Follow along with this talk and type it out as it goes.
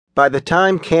By the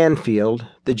time Canfield,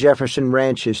 the Jefferson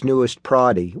Ranch's newest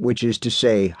proddy, which is to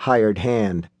say, hired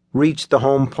hand, reached the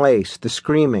home place, the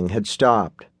screaming had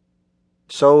stopped.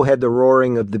 So had the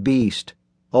roaring of the beast,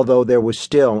 although there was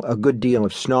still a good deal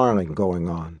of snarling going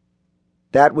on.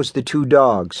 That was the two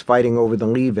dogs fighting over the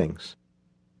leavings.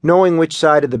 Knowing which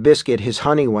side of the biscuit his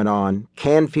honey went on,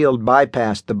 Canfield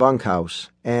bypassed the bunkhouse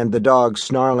and the dogs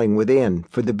snarling within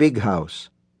for the big house.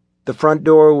 The front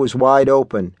door was wide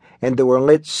open, and there were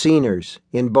lit sceners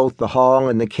in both the hall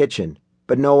and the kitchen,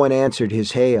 but no one answered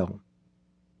his hail.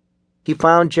 He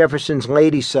found Jefferson's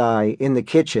Lady Sigh in the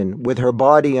kitchen with her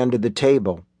body under the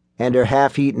table and her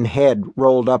half-eaten head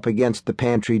rolled up against the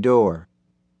pantry door.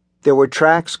 There were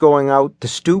tracks going out the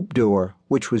stoop door,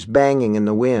 which was banging in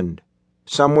the wind.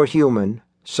 Some were human,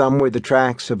 some were the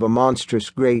tracks of a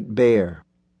monstrous great bear.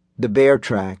 The bear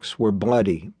tracks were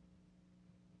bloody.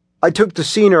 I took the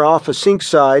scener off a sink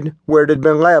side where it had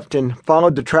been left and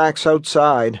followed the tracks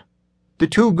outside. The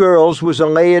two girls was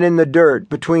a-layin' in the dirt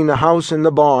between the house and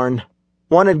the barn.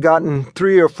 One had gotten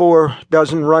 3 or 4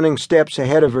 dozen running steps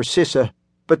ahead of her sissa,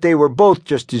 but they were both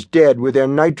just as dead, with their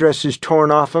nightdresses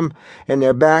torn off 'em and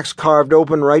their backs carved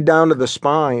open right down to the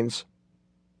spines.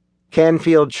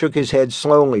 Canfield shook his head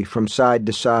slowly from side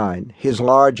to side, his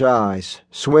large eyes,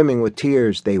 swimming with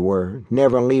tears they were,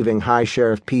 never leaving High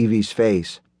Sheriff Peavy's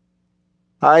face.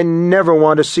 I never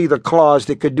want to see the claws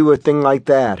that could do a thing like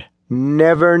that.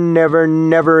 Never, never,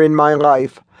 never in my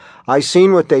life. I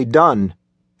seen what they done,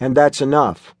 and that's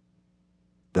enough.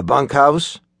 The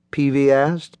bunkhouse? Peavy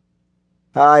asked.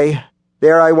 Aye,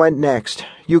 there I went next.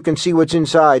 You can see what's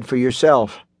inside for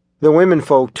yourself. The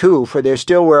womenfolk, too, for they're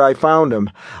still where I found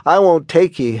 'em. I won't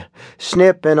take ye.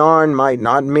 Snip and Arn might,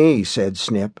 not me, said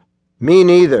Snip. Me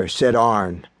neither, said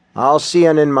Arn. I'll see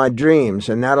 'un in my dreams,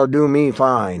 and that'll do me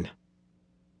fine.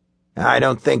 I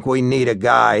don't think we need a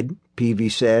guide, Peavy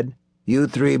said. You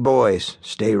 3 boys,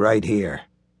 stay right here.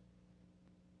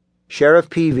 Sheriff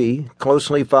Peavy,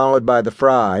 closely followed by the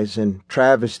Frys and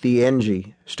Travis the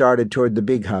Engie, started toward the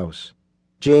big house.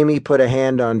 Jamie put a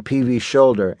hand on Peavy's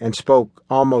shoulder and spoke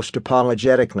almost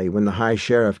apologetically when the High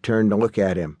Sheriff turned to look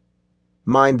at him.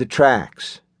 Mind the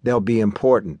tracks. They'll be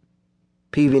important.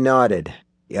 Peavy nodded.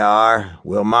 Yar,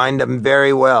 we'll mind 'em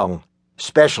very well,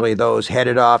 especially those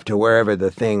headed off to wherever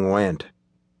the thing went.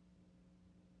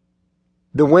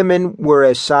 The women were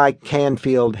as Cy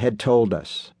Canfield had told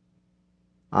us.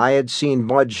 I had seen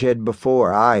bloodshed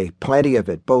before, aye, plenty of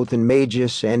it, both in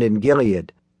Magus and in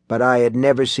Gilead, but I had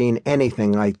never seen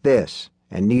anything like this,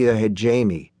 and neither had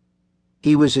Jamie.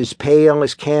 He was as pale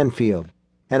as Canfield,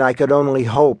 and I could only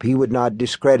hope he would not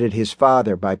discredit his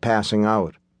father by passing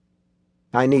out.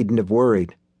 I needn't have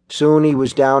worried. Soon he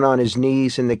was down on his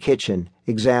knees in the kitchen,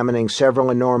 examining several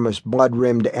enormous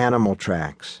blood-rimmed animal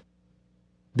tracks.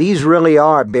 These really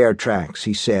are bear tracks,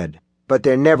 he said, but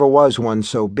there never was one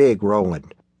so big,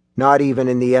 Roland, not even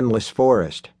in the endless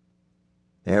forest.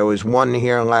 There was one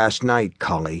here last night,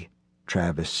 Cully,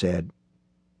 Travis said.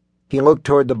 He looked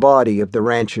toward the body of the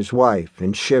rancher's wife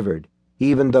and shivered,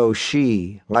 even though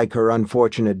she, like her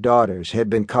unfortunate daughters, had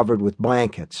been covered with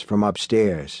blankets from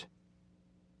upstairs.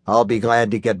 I'll be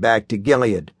glad to get back to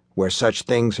Gilead, where such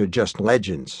things are just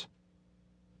legends.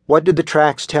 What did the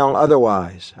tracks tell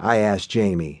otherwise? I asked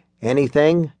Jamie.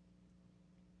 Anything?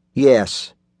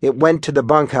 Yes, it went to the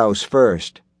bunkhouse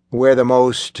first, where the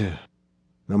most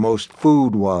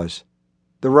food was.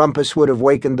 The rumpus would have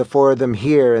wakened the 4 of them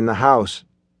here in the house.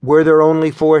 Were there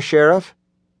only 4, Sheriff?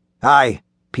 Aye,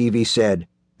 Peavy said.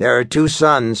 There are 2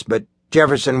 sons, but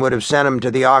Jefferson would have sent 'em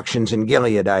to the auctions in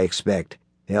Gilead, I expect.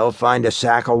 They'll find a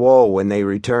sack of woe when they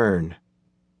return.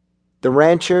 The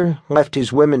rancher left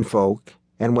his womenfolk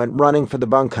and went running for the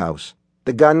bunkhouse.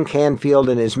 The gun Canfield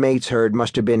and his mates heard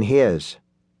must have been his.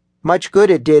 Much good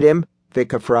it did him,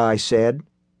 Vicar Fry said.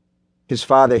 His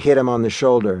father hit him on the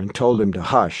shoulder and told him to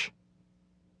hush.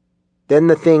 Then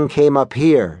the thing came up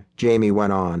here, Jamie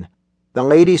went on. The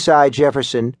Lady Sigh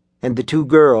Jefferson and the 2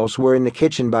 girls were in the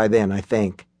kitchen by then, I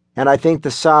think, and I think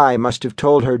the Sigh must have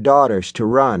told her daughters to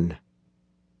run.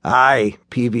 Aye,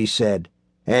 Peavy said,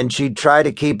 and she'd try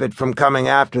to keep it from coming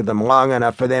after them long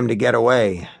enough for them to get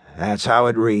away. That's how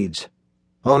it reads.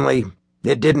 Only,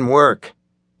 it didn't work.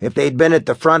 If they'd been at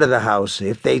the front of the house,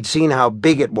 if they'd seen how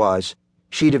big it was,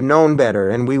 she'd have known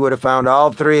better, and we would have found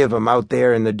all 3 of 'em out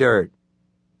there in the dirt.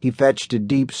 He fetched a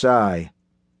deep sigh.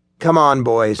 Come on,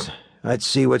 boys. Let's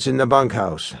see what's in the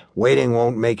bunkhouse. Waiting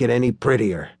won't make it any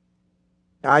prettier.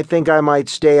 I think I might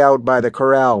stay out by the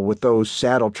corral with those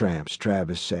saddle tramps,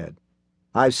 Travis said.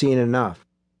 I've seen enough.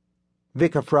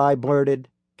 Vicar Fry blurted,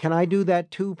 Can I do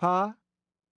that too, Pa?